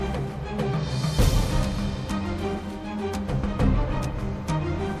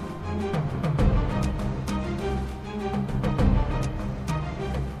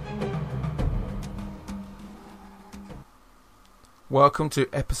Welcome to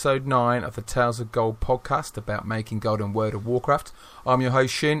episode 9 of the Tales of Gold podcast about making gold in World of Warcraft. I'm your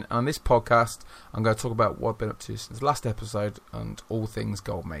host Shin, and on this podcast I'm going to talk about what I've been up to since the last episode and all things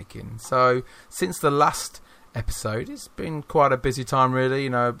gold making. So since the last episode it's been quite a busy time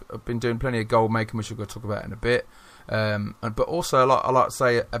really. I've been doing plenty of gold making, which we're going to talk about in a bit. But also I'd like to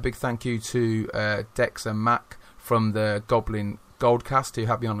say a big thank you to Dex and Mac from the Goblin Goldcast, who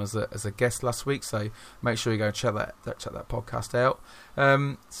had me on as a guest last week, so make sure you go check that podcast out.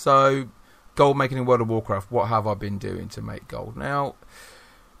 So gold making in World of Warcraft, what have I been doing to make gold? Now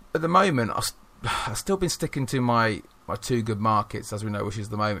at the moment I've still been sticking to my two good markets, as we know, which is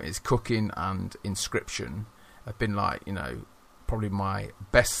the moment is cooking and inscription. Have been probably my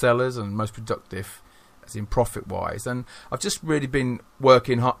best sellers and most productive as in profit wise, and I've just really been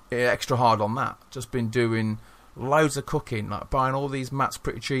working extra hard on that. Just been doing loads of cooking, like buying all these mats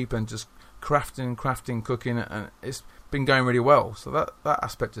pretty cheap and just crafting, cooking, and it's been going really well. So that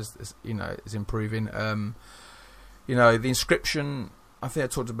aspect is improving. The inscription, I think I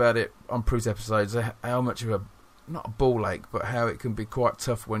talked about it on previous episodes, how much of not a ball ache, but how it can be quite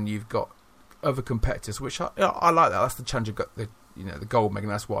tough when you've got other competitors, which I like that. That's the challenge of the gold making.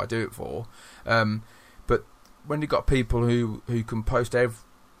 That's what I do it for. But when you've got people who can post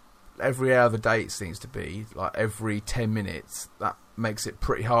every hour of the day, it seems to be like every 10 minutes, that makes it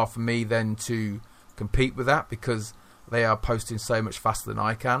pretty hard for me then to compete with that, because they are posting so much faster than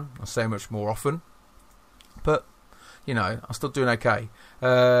I can and so much more often. But I'm still doing okay.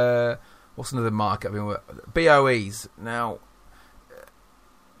 What's another market I've been with? BOEs. Now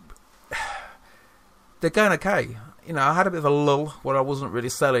they're going okay. I had a bit of a lull where I wasn't really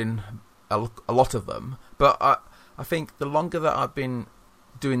selling a lot of them, but I think the longer that I've been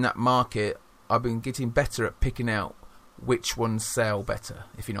doing that market, I've been getting better at picking out which ones sell better,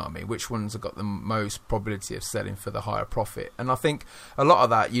 if you know what I mean, which ones have got the most probability of selling for the higher profit. And I think a lot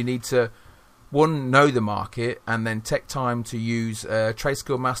of that you need to, one, know the market, and then take time to use Trade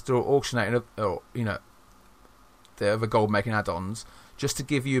Skill Master or Auctionate or the other gold making add-ons, just to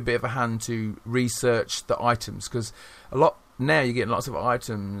give you a bit of a hand to research the items, because a lot now you're getting lots of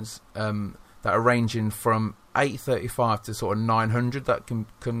items that are ranging from 835 to sort of 900 that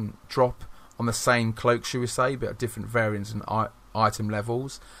can drop on the same cloak, should we say, but at different variants and item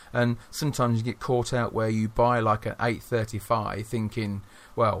levels. And sometimes you get caught out where you buy like an 835 thinking,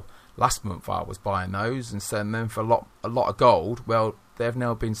 well, last month I was buying those and selling them for a lot of gold. Well, they've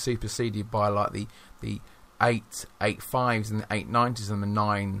now been superseded by like the 885s and the 890s and the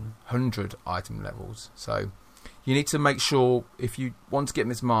 900 item levels. So you need to make sure, if you want to get in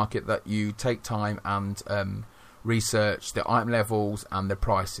this market, that you take time and research the item levels and the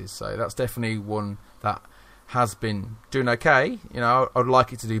prices. So that's definitely one that has been doing okay. I'd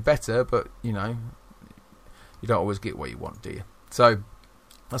like it to do better, but you don't always get what you want, do you? So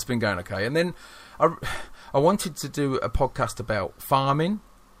that's been going okay. And then I wanted to do a podcast about farming,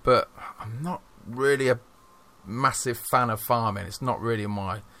 but I'm not really a massive fan of farming. It's not really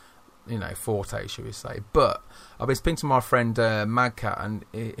my forte, should we say. But I've been speaking to my friend Madcat, and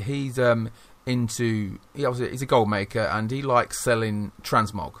he's he's a gold maker and he likes selling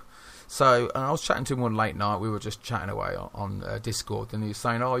transmog. So, and I was chatting to him one late night. We were just chatting away on Discord, and he was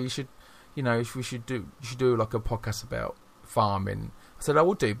saying, "Oh, you should do like a podcast about farming." I said, "I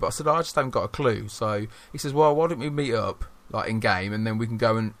would do," but I said, "I just haven't got a clue." So he says, "Well, why don't we meet up like in game, and then we can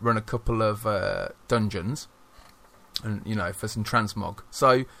go and run a couple of dungeons, and for some transmog."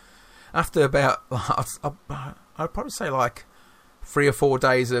 So after about, I'd probably say like 3 or 4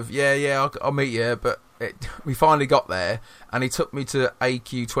 days of I'll meet you, but we finally got there, and he took me to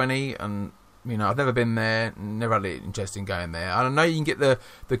AQ20, and I've never been there, never had an interest in going there. And I know you can get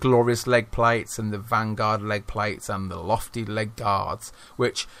the glorious leg plates and the Vanguard leg plates and the lofty leg guards,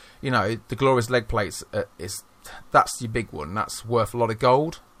 which the glorious leg plates that's your big one. That's worth a lot of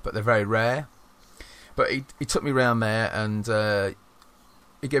gold, but they're very rare. But he took me around there, and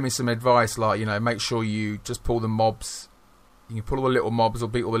he gave me some advice, like, make sure you just pull the mobs. You can pull all the little mobs or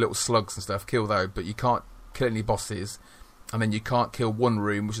beat all the little slugs and stuff, kill those, but you can't kill any bosses. And then you can't kill one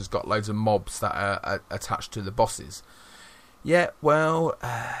room which has got loads of mobs that are attached to the bosses. Yeah, well,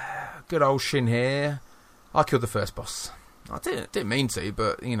 good old Shin here. I killed the first boss. I didn't mean to,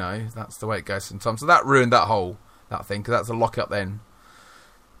 but, that's the way it goes sometimes. So that ruined that thing, because that's a lock-up then.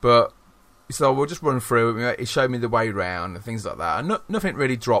 But so we'll just run through. He showed me the way round and things like that. And nothing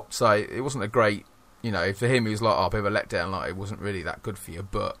really dropped, so it wasn't a great, for him he was like, a bit of a letdown, like it wasn't really that good for you,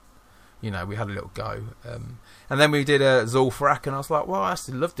 but we had a little go. And then we did a Zul'Farrak, and I was like, well, I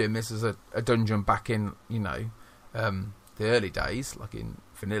still love doing this as a dungeon back in, the early days, like in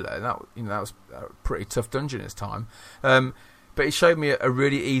vanilla. And that was a pretty tough dungeon at this time. But he showed me a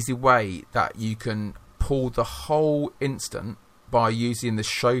really easy way that you can pull the whole instant by using the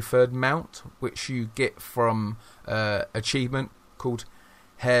chauffeured mount, which you get from achievement called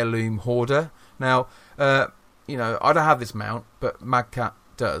Heirloom Hoarder. Now, I don't have this mount, but Magcat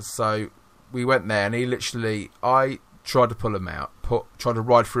does. So we went there, and I tried to pull him out, tried to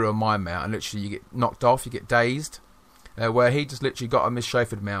ride through on my mount, and literally you get knocked off, you get dazed. Where he just literally got on this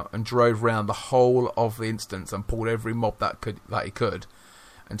chauffeured mount and drove around the whole of the instance and pulled every mob that he could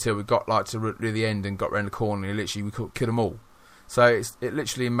until we got to the end and got around the corner, and literally we could kill them all. So it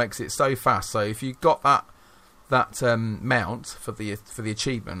literally makes it so fast. So if you got that mount for the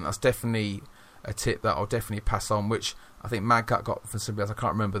achievement, that's definitely a tip that I'll definitely pass on, which I think Magcat got from somebody else. I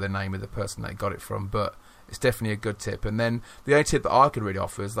can't remember the name of the person they got it from, but it's definitely a good tip. And then the only tip that I could really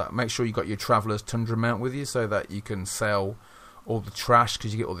offer is that make sure you got your Traveller's Tundra mount with you so that you can sell all the trash,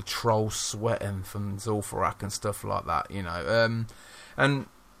 because you get all the troll sweating from Zul'Farrak and stuff like that, and I'm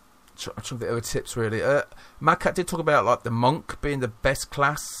trying to think of other tips really. Magcat did talk about like the monk being the best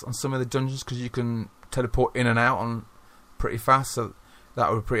class on some of the dungeons because you can teleport in and out on pretty fast, so that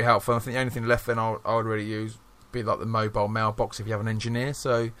would be pretty helpful. I think the only thing left then I would really use would be like the mobile mailbox if you have an engineer.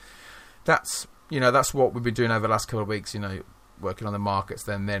 So that's what we've been doing over the last couple of weeks, working on the markets.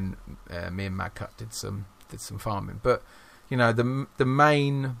 Then me and Magcat did some farming. But the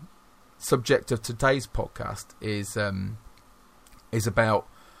main subject of today's podcast is about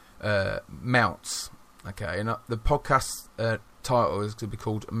mounts. Okay, and the podcast title is going to be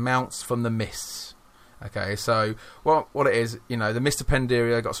called "Mounts from the Mists." Okay, so what it is, the Mist of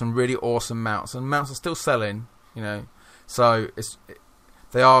Pandaria got some really awesome mounts, and mounts are still selling. So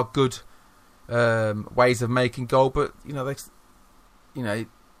they are good ways of making gold, but they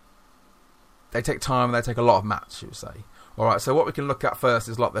take time and they take a lot of mats, you would say. All right, so what we can look at first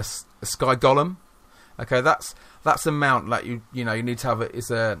is like the Sky Golem. Okay, that's a mount that you need to have. It's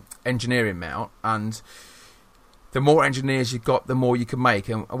a engineering mount, and the more engineers you've got, the more you can make.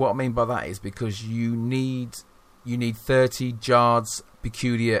 And what I mean by that is because you need 30 Jards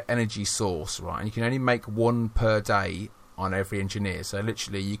peculiar energy source, right? And you can only make one per day on every engineer. So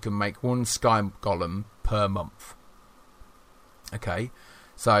literally you can make one Sky Golem per month. Okay,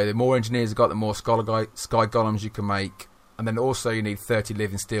 so the more engineers you've got, the more Sky Golems you can make. And then also you need 30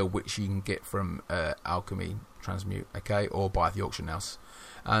 living steel, which you can get from Alchemy Transmute, okay, or buy at the auction house.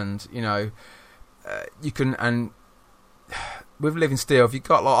 And you can, and with living steel, if you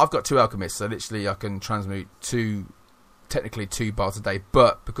got I've got 2 alchemists, so literally I can transmute technically 2 bars a day,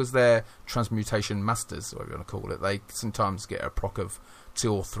 but because they're transmutation masters, or whatever you want to call it, they sometimes get a proc of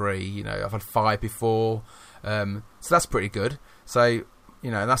 2 or 3. I've had 5 before, so that's pretty good. So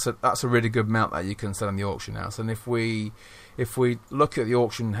that's a really good mount that you can sell in the auction house. And if we look at the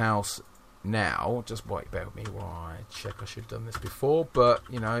auction house now, just bear with me while I check. I should have done this before, but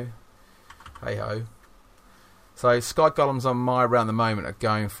hey ho. So Sky Golems on my round the moment are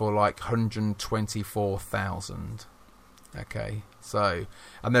going for like 124,000. Okay, so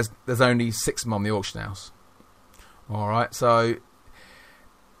and there's only 6 of them on the auction house. All right, so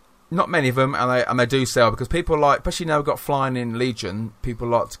not many of them, and they do sell because people like, especially now we've got Flying in Legion, people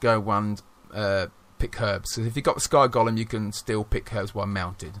like to go and pick herbs. So if you've got the Sky Golem, you can still pick herbs while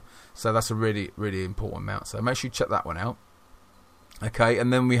mounted. So that's a really, really important mount. So make sure you check that one out. Okay,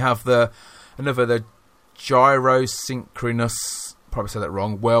 and then we have the Gyrosynchronous, probably said that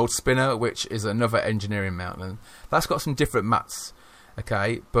wrong, World Spinner, which is another engineering mount, and that's got some different mats.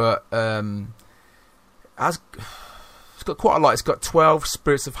 Okay, but it's got quite a lot. It's got 12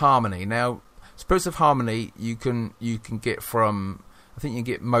 Spirits of Harmony. Now, Spirits of Harmony you can get from, I think you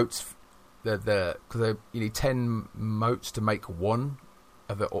can get motes, because you need 10 motes to make one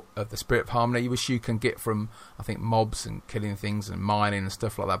of the Spirit of Harmony, which you can get from, I think, mobs and killing things and mining and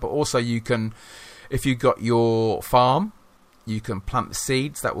stuff like that. But also you can, if you got your farm, you can plant the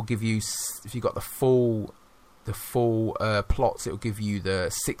seeds. That will give you, if you got the full plots, it will give you the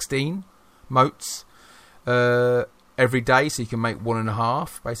 16 motes every day, so you can make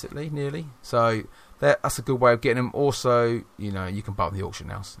 1.5 basically, nearly. So that's a good way of getting them. Also, you can buy them at the auction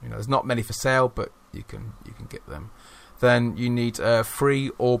house. There's not many for sale, but you can get them. Then you need a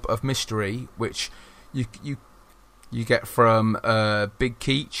free Orb of Mystery, which you get from Big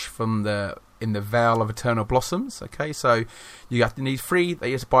Keech in the Vale of Eternal Blossoms. Okay, so you have to need 3 that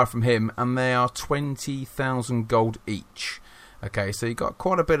you have to buy from him, and they are 20,000 gold each. Okay, so you got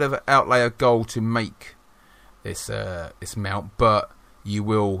quite a bit of outlay of gold to make this mount, but you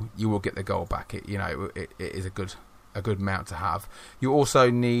will get the gold back. It is a good a good amount to have. You also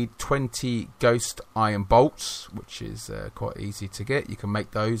need 20 ghost iron bolts, which is quite easy to get. You can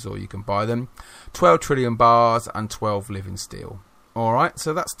make those or you can buy them. 12 trillium bars and 12 living steel. Alright,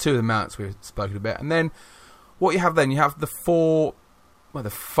 so that's 2 of the mounts we've spoken about. And then what you have then, you have the 5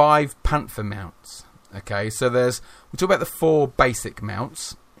 panther mounts. Okay, so we talk about the 4 basic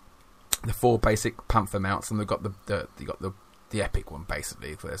mounts, the 4 basic panther mounts, and they've got the epic one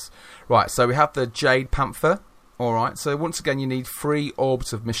basically for this. Right, so we have the Jade Panther. Alright, so once again you need 3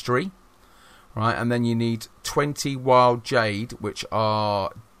 orbs of mystery. Right, and then you need 20 wild jade, which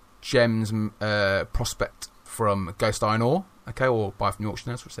are gems prospect from ghost iron ore. Okay, or buy from the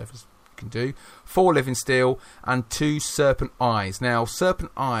auction house, whichever you can do. 4 living steel and 2 serpent eyes. Now,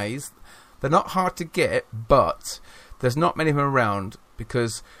 serpent eyes, they're not hard to get, but there's not many of them around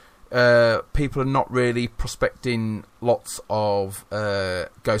because people are not really prospecting lots of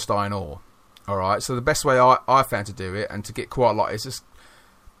ghost iron ore. Alright, so the best way I found to do it and to get quite a lot is just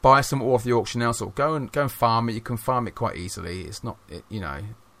buy some ore off the auction house or go and farm it. You can farm it quite easily. It's not,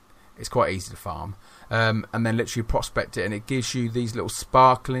 it's quite easy to farm. And then literally prospect it, and it gives you these little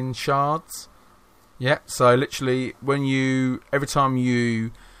sparkling shards. Yeah, so literally every time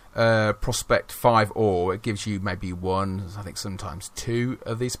you prospect 5 ore, it gives you maybe 1, I think sometimes 2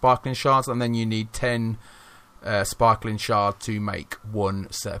 of these sparkling shards, and then you need 10 sparkling shard to make 1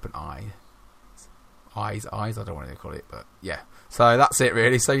 serpent eye. Eyes, I don't know what to call it, but yeah. So that's it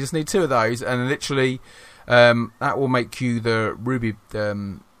really. So you just need 2 of those, and literally that will make you the ruby,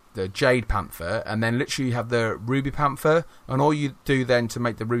 the Jade Panther, and then literally you have the Ruby Panther, and all you do then to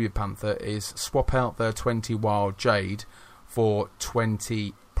make the Ruby Panther is swap out the 20 wild jade for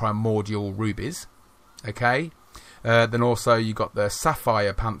 20 primordial rubies. Okay, then also you got the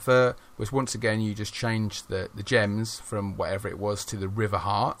Sapphire Panther, which once again you just change the gems from whatever it was to the River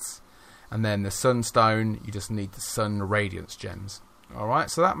Hearts, and then the Sunstone, you just need the Sun Radiance gems. Alright,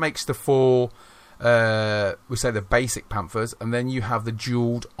 so that makes the 4 we say the basic panthers, and then you have the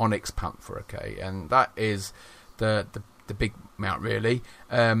jeweled onyx panther. Okay, and that is the big mount really.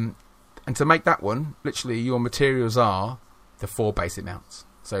 And to make that one, literally your materials are the 4 basic mounts.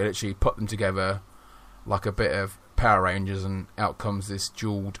 So you literally put them together like a bit of Power Rangers, and out comes this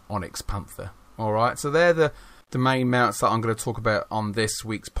jeweled onyx panther. All right, so they're the main mounts that I'm going to talk about on this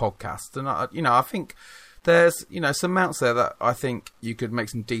week's podcast. And I think there's some mounts there that I think you could make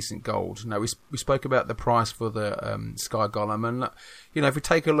some decent gold. We spoke about the price for the Sky Golem, and if we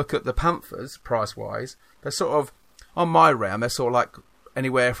take a look at the Panthers price wise, they're sort of on my round. They're sort of like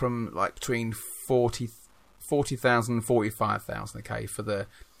anywhere from like between 40,000 and 45,000. Okay, for the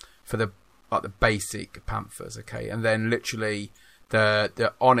like the basic Panthers. Okay, and then literally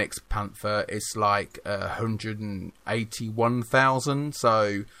the Onyx Panther is like 181,000.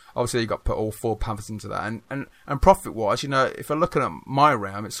 So obviously you've got to put all 4 Panthers into that. And profit wise, if I'm looking at my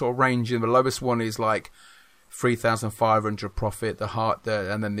round, it's sort of ranging. The lowest one is like 3,500 profit.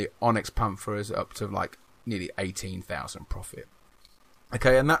 And then the Onyx Panther is up to like nearly 18,000 profit.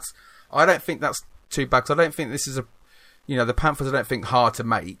 Okay, and I don't think that's too bad, because I don't think this is the Panthers I don't think hard to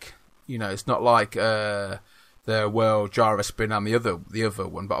make. It's not like the World Gyro Spin and the other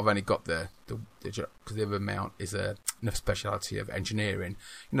one, but I've only got the because the other mount is enough speciality of engineering.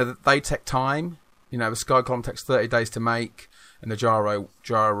 They take time. The Sky Column takes 30 days to make, and the gyro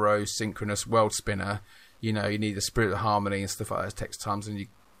synchronous world spinner. You need the Spirit of Harmony and stuff like that. It takes time, and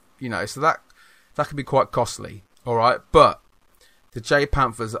so that can be quite costly. All right, but the Jade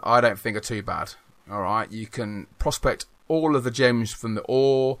Panthers I don't think are too bad. All right, you can prospect all of the gems from the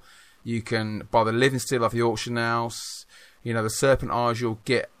ore. You can buy the living steel off the auction house. The serpent eyes you'll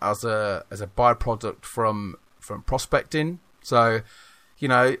get as a byproduct from prospecting. So,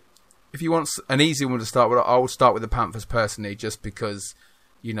 if you want an easy one to start with, I would start with the Panthers personally, just because,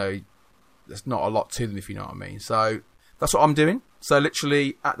 there's not a lot to them, if you know what I mean. So that's what I'm doing. So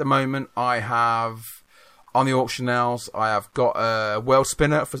literally at the moment I have on the auction house, I have got a world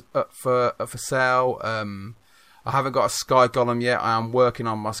spinner for sale. I haven't got a Sky Golem yet. I am working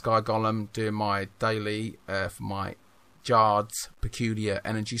on my Sky Golem, doing my daily for my Jard's peculiar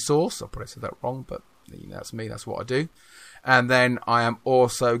energy source. I probably said that wrong, but that's me. That's what I do. And then I am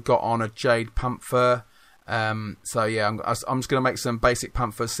also got on a Jade Panther. So yeah, I'm just going to make some basic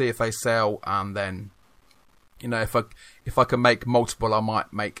Panthers, see if they sell, and then if I can make multiple, I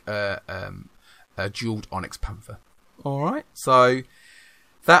might make a jeweled Onyx Panther. All right. So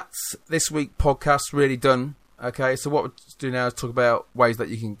that's this week podcast really done. Okay, so what we'll do now is talk about ways that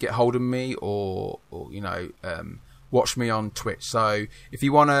you can get hold of me, or watch me on Twitch. So if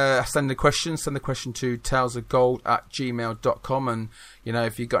you want to send the question to talesofgold@gmail.com, and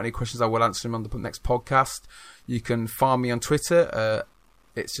if you've got any questions, I will answer them on the next podcast. You can find me on Twitter.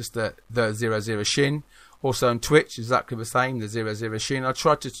 It's just the 00 Shin. Also on Twitch, exactly the same, the 00 Shin. I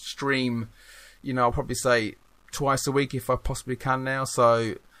try to stream, I'll probably say twice a week if I possibly can now.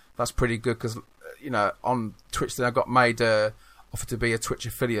 So that's pretty good because, on Twitch then I got made offer to be a Twitch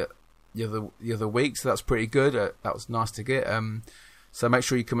affiliate the other week. So that's pretty good. That was nice to get. So make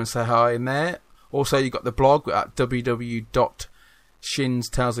sure you come and say hi in there. Also, you got the blog at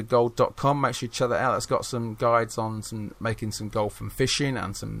www.shinstalesofgold.com. Make sure you check that out. That's got some guides on making some gold from fishing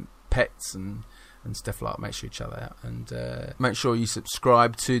and some pets and stuff like that. Make sure you check that out. And make sure you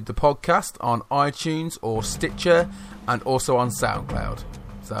subscribe to the podcast on iTunes or Stitcher and also on SoundCloud.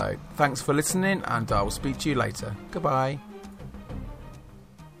 So thanks for listening, and I will speak to you later. Goodbye.